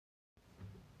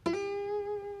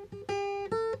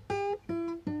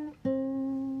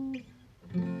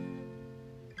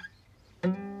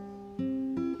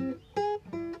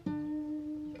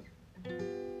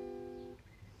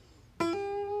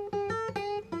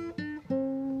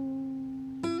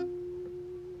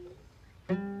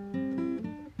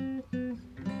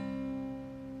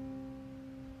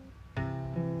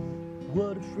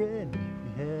What a friend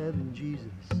we have in Jesus.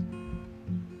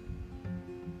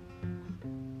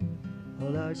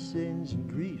 All our sins and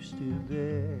griefs to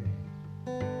bear.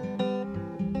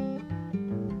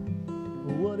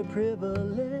 What a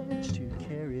privilege to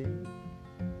carry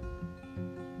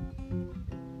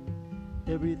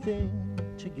everything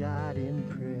to God in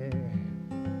prayer.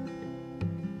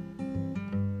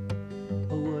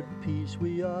 Oh, what peace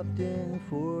we often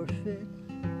forfeit.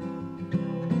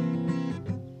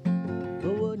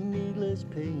 Oh, what needless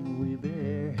pain we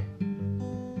bear.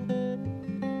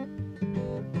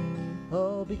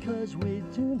 All because we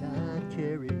do not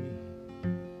carry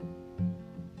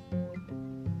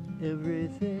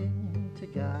everything to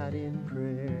God in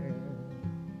prayer.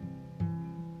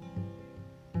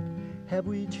 Have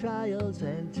we trials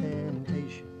and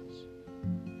temptations?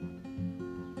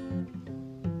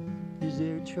 Is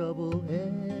there trouble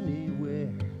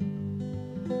anywhere?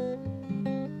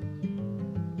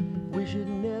 We should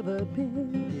never be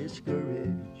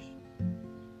discouraged.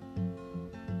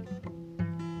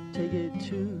 Take it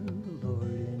to the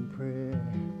Lord in prayer.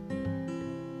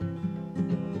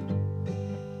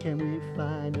 Can we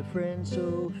find a friend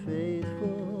so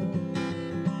faithful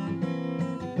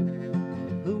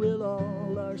who will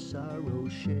all our sorrow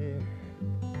share?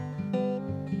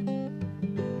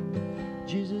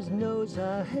 Jesus knows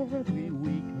our every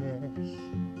weakness.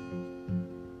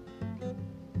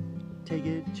 Take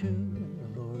it to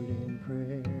the Lord in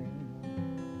prayer.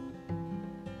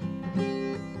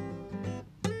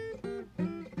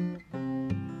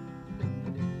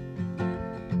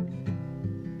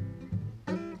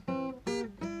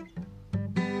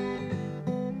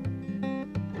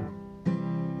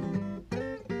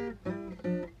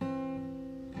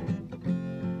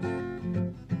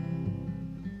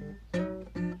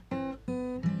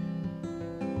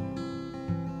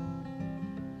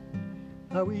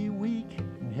 Are we weak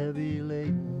and heavy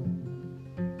laden,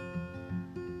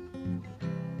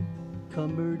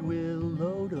 cumbered with a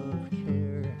load of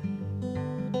care?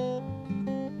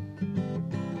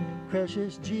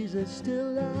 Precious Jesus,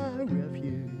 still our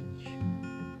refuge.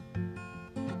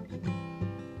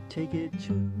 Take it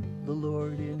to the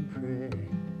Lord in prayer.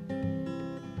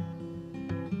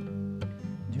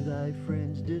 Do thy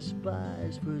friends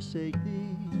despise, forsake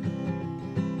thee?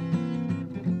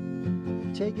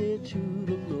 Take it to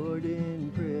the Lord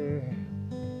in prayer.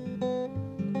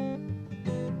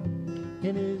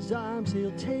 In his arms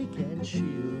he'll take and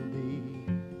shield thee.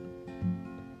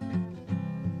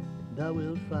 Thou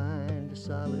wilt find a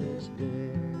solace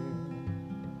there.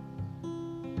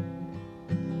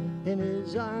 In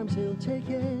his arms he'll take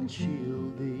and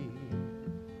shield thee.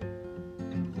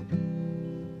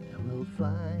 Thou wilt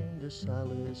find a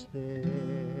solace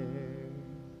there.